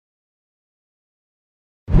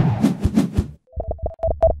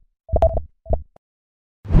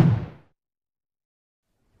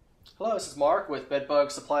Hello, this is Mark with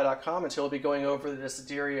bedbugsupply.com, and today we'll be going over the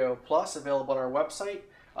Desiderio Plus available on our website.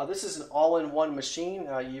 This is an all-in-one machine.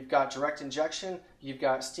 You've got direct injection, you've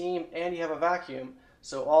got steam, and you have a vacuum.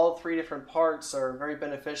 So all three different parts are very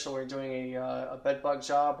beneficial when you're doing a bedbug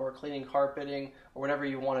job or cleaning carpeting or whatever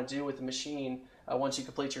you want to do with the machine once you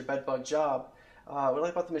complete your bedbug job. What I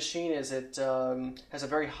like about the machine is it has a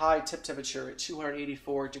very high tip temperature at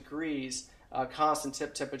 284 degrees. Constant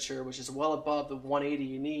tip temperature, which is well above the 180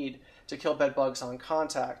 you need to kill bed bugs on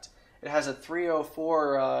contact. It has a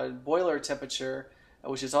 304 boiler temperature,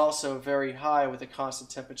 which is also very high with a constant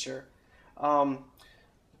temperature. A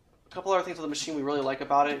couple other things with the machine we really like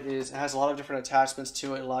about it is it has a lot of different attachments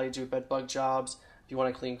to it, allow you to do bed bug jobs. If you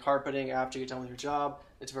want to clean carpeting after you're done with your job,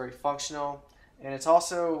 it's very functional. And it's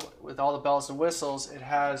also, with all the bells and whistles, it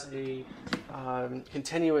has a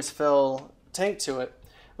continuous fill tank to it.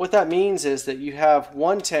 What that means is that you have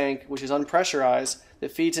one tank, which is unpressurized,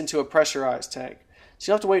 that feeds into a pressurized tank. So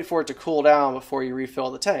you don't have to wait for it to cool down before you refill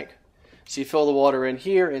the tank. So you fill the water in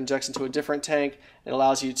here, it injects into a different tank, and it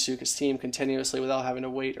allows you to steam continuously without having to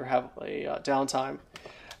wait or have a downtime.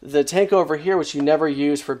 The tank over here, which you never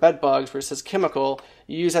use for bed bugs, where it says chemical,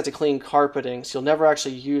 you use that to clean carpeting. So you'll never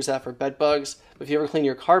actually use that for bed bugs. But if you ever clean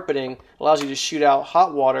your carpeting, it allows you to shoot out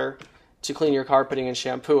hot water to clean your carpeting and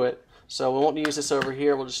shampoo it. So we won't use this over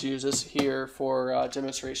here, we'll just use this here for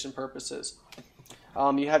demonstration purposes.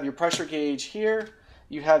 You have your pressure gauge here,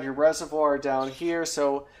 you have your reservoir down here.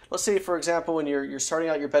 So let's say, for example, when you're starting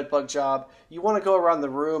out your bed bug job, you want to go around the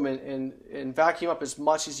room and vacuum up as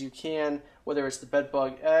much as you can, whether it's the bed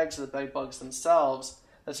bug eggs or the bed bugs themselves.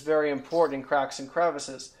 That's very important in cracks and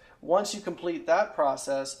crevices. Once you complete that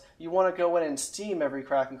process, you want to go in and steam every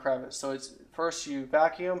crack and crevice. So it's first you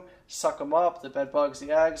vacuum, suck them up, the bed bugs,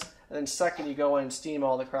 the eggs, and then second you go in and steam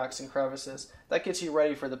all the cracks and crevices. That gets you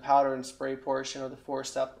ready for the powder and spray portion, or the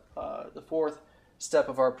fourth step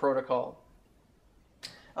of our protocol.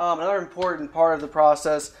 Another important part of the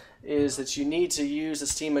process is that you need to use the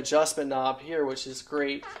steam adjustment knob here, which is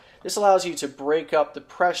great. This allows you to break up the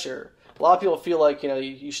pressure. A lot of people feel like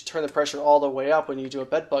you should turn the pressure all the way up when you do a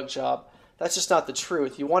bed bug job. That's just not the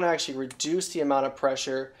truth. You want to actually reduce the amount of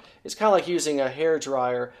pressure. It's kind of like using a hair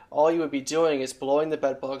dryer. All you would be doing is blowing the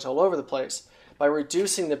bed bugs all over the place. By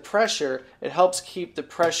reducing the pressure, it helps keep the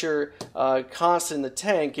pressure constant in the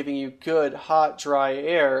tank, giving you good, hot, dry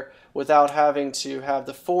air without having to have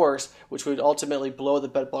the force, which would ultimately blow the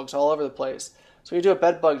bed bugs all over the place. So when you do a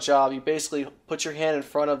bed bug job, you basically put your hand in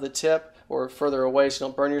front of the tip or further away so you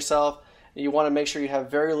don't burn yourself. And you want to make sure you have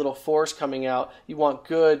very little force coming out. You want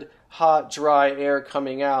good, hot, dry air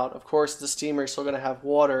coming out. Of course, the steamer is still going to have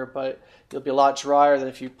water, but it'll be a lot drier than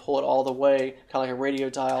if you pull it all the way, kind of like a radio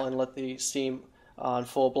dial, and let the steam on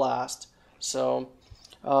full blast. So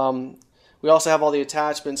we also have all the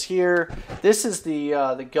attachments here. This is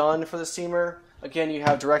the gun for the steamer. Again, you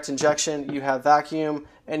have direct injection, you have vacuum,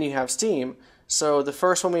 and you have steam. So the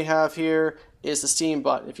first one we have here is the steam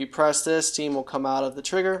button. If you press this, steam will come out of the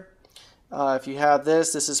trigger. If you have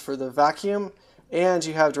this is for the vacuum, and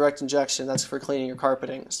you have direct injection, that's for cleaning your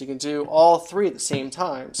carpeting. So you can do all three at the same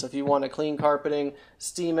time. So if you want to clean carpeting,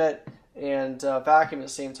 steam it, and vacuum at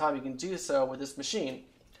the same time, you can do so with this machine.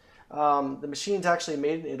 The machine's actually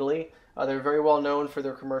made in Italy. They're very well known for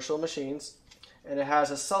their commercial machines. And it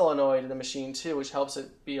has a solenoid in the machine too, which helps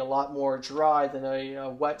it be a lot more dry than a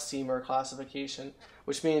wet steamer classification,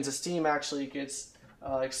 which means the steam actually gets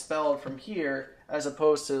expelled from here, as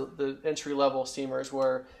opposed to the entry-level steamers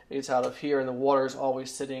where it's out of here and the water is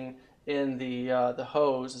always sitting in the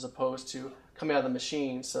hose as opposed to coming out of the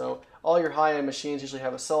machine. So all your high-end machines usually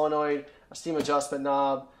have a solenoid, a steam adjustment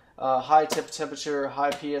knob, high tip temperature, high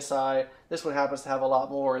PSI. This one happens to have a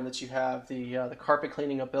lot more in that you have the carpet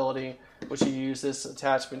cleaning ability, which you use this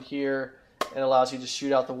attachment here, and allows you to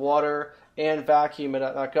shoot out the water and vacuum it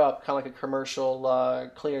back up, kind of like a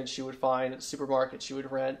commercial cleaner that you would find at supermarkets you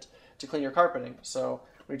would rent to clean your carpeting. So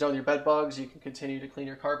when you're done with your bed bugs, you can continue to clean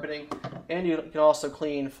your carpeting, and you can also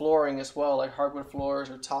clean flooring as well, like hardwood floors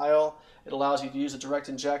or tile. It allows you to use a direct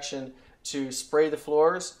injection to spray the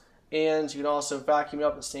floors, and you can also vacuum it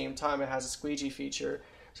up at the same time. It has a squeegee feature.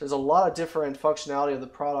 So there's a lot of different functionality of the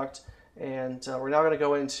product, and we're now going to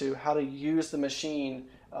go into how to use the machine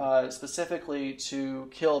specifically to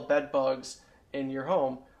kill bed bugs in your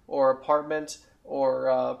home or apartment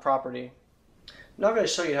or property. I'm now going to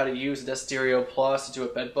show you how to use the Desiderio Plus to do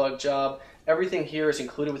a bed bug job. Everything here is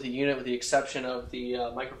included with the unit with the exception of the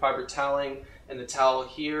microfiber toweling and the towel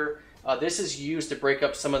here. This is used to break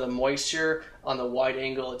up some of the moisture on the wide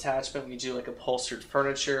angle attachment. We do like upholstered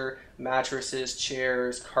furniture, mattresses,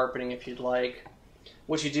 chairs, carpeting if you'd like.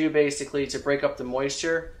 What you do basically to break up the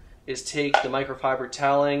moisture is take the microfiber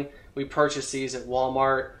toweling. We purchased these at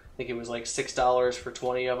Walmart. I think it was like $6 for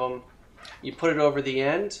 20 of them. You put it over the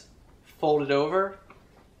end, fold it over,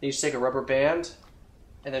 then you just take a rubber band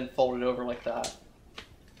and then fold it over like that.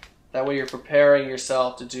 That way you're preparing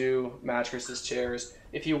yourself to do mattresses, chairs.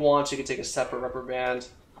 If you want, you can take a separate rubber band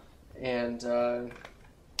and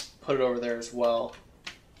put it over there as well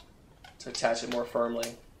to attach it more firmly.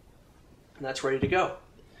 And that's ready to go.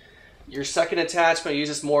 Your second attachment, I use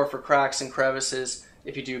this more for cracks and crevices.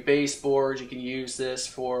 If you do baseboards, you can use this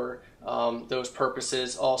for those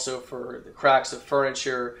purposes. Also for the cracks of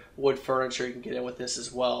furniture, wood furniture, you can get in with this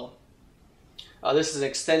as well. This is an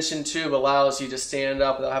extension tube, allows you to stand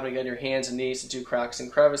up without having to get on your hands and knees to do cracks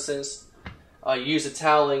and crevices. Use the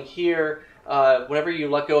toweling here. Whenever you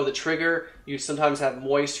let go of the trigger, you sometimes have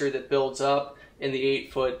moisture that builds up in the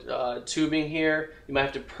 8-foot tubing here. You might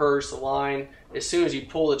have to purge the line. As soon as you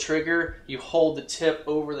pull the trigger, you hold the tip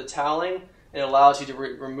over the toweling, and it allows you to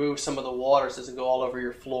remove some of the water so it doesn't go all over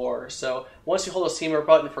your floor. So once you hold the steamer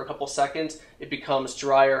button for a couple seconds, it becomes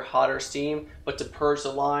drier, hotter steam. But to purge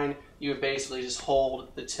the line, you would basically just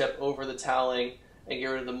hold the tip over the toweling and get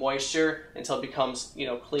rid of the moisture until it becomes,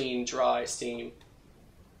 clean, dry steam.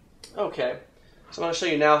 Okay, so I'm going to show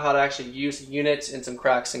you now how to actually use the unit in some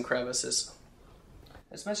cracks and crevices.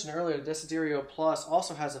 As mentioned earlier, Desiderio Plus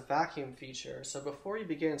also has a vacuum feature. So before you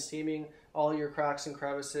begin steaming all your cracks and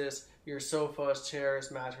crevices, your sofas,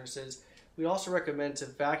 chairs, mattresses, we also recommend to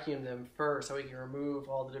vacuum them first so we can remove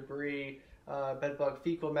all the debris, bedbug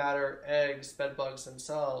fecal matter, eggs, bedbugs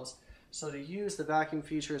themselves. So to use the vacuum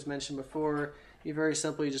feature as mentioned before, you very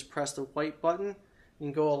simply just press the white button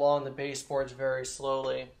and go along the baseboards very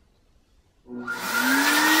slowly.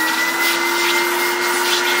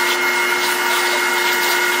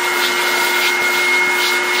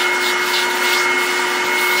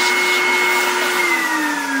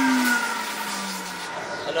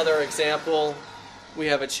 Another example, we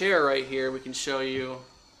have a chair right here we can show you.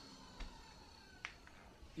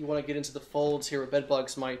 You want to get into the folds here where bed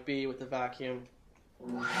bugs might be with the vacuum.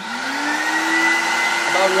 About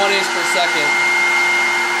 1 inch per second.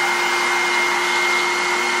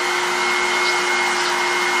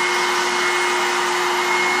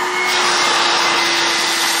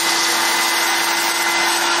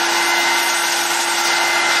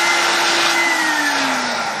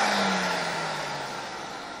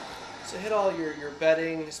 So hit all your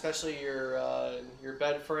bedding, especially your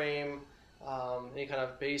bed frame, any kind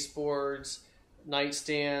of baseboards,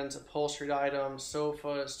 nightstands, upholstered items,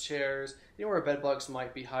 sofas, chairs, where bed bugs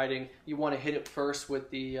might be hiding. You want to hit it first with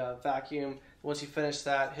the vacuum. Once you finish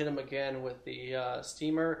that, hit them again with the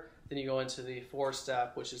steamer. Then you go into the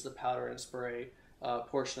 4-step, which is the powder and spray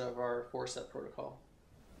portion of our 4-step protocol.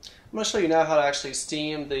 I'm going to show you now how to actually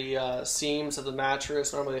steam the seams of the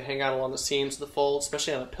mattress. Normally they hang out along the seams of the fold,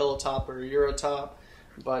 especially on a pillow top or a Euro top.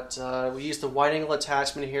 But we use the wide angle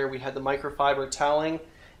attachment here. We had the microfiber toweling,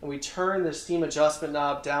 and we turn the steam adjustment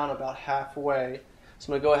knob down about halfway.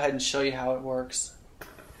 So I'm going to go ahead and show you how it works.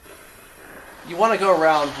 You want to go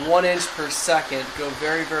around 1 inch per second, go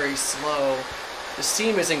very, very slow. The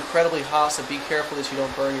steam is incredibly hot, so be careful that you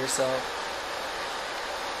don't burn yourself.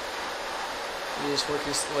 You just work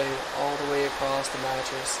your way all the way across the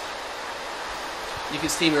mattress. You can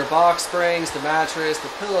steam your box springs, the mattress, the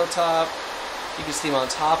pillow top. You can steam on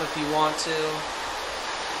top if you want to.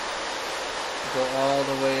 Go all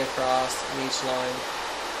the way across each line.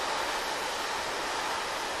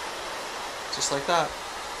 Just like that.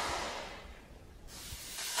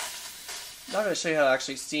 Now I'm going to show you how to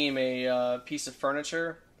actually steam a piece of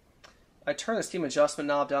furniture. I turn the steam adjustment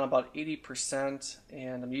knob down about 80%,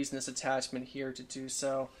 and I'm using this attachment here to do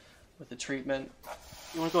so with the treatment.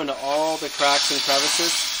 You want to go into all the cracks and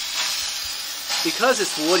crevices. Because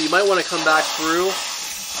it's wood, you might want to come back through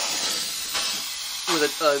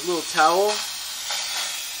with a little towel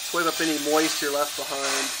to wipe up any moisture left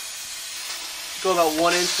behind. Go about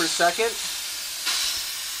 1 inch per second.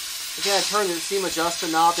 Again, I turn the steam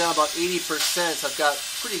adjustment knob down about 80%, so I've got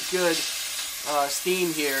pretty good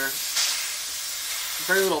steam here.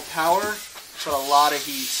 Very little power, but a lot of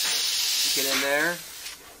heat to get in there.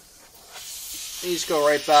 And you just go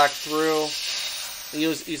right back through and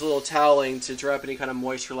use a little toweling to dry up any kind of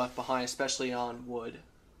moisture left behind, especially on wood.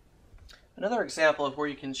 Another example of where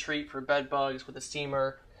you can treat for bed bugs with a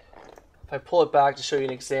steamer. If I pull it back to show you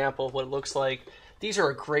an example of what it looks like, these are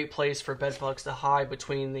a great place for bed bugs to hide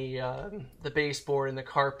between the baseboard and the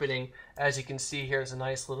carpeting. As you can see here, there's a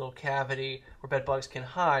nice little cavity where bed bugs can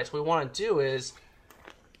hide. So what we want to do is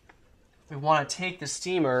we want to take the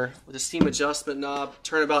steamer with the steam adjustment knob,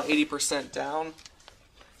 turn about 80% down,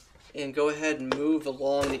 and go ahead and move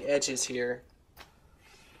along the edges here.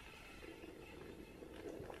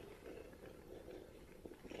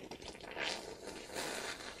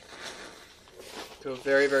 Go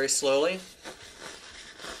very, very slowly.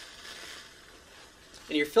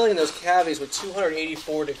 And you're filling those cavities with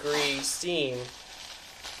 284 degree steam,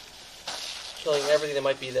 killing everything that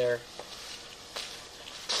might be there.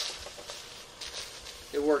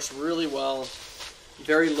 It works really well.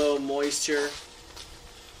 Very low moisture.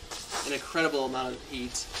 An incredible amount of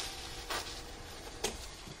heat.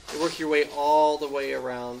 You work your way all the way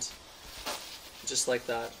around, just like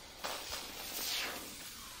that.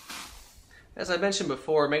 As I mentioned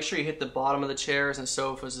before, make sure you hit the bottom of the chairs and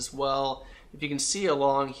sofas as well. If you can see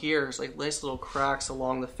along here, there's like nice little cracks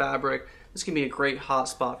along the fabric. This can be a great hot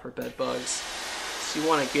spot for bed bugs. So you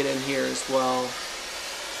want to get in here as well.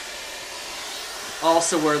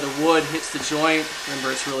 Also where the wood hits the joint,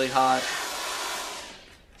 remember it's really hot.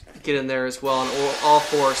 Get in there as well on all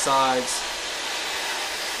four sides.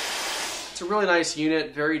 It's a really nice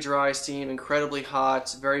unit, very dry steam, incredibly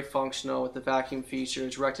hot, very functional with the vacuum feature,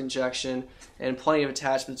 direct injection, and plenty of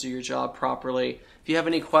attachments to do your job properly. If you have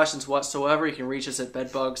any questions whatsoever, you can reach us at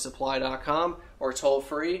bedbugsupply.com or toll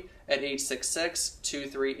free at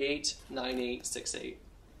 866-238-9868.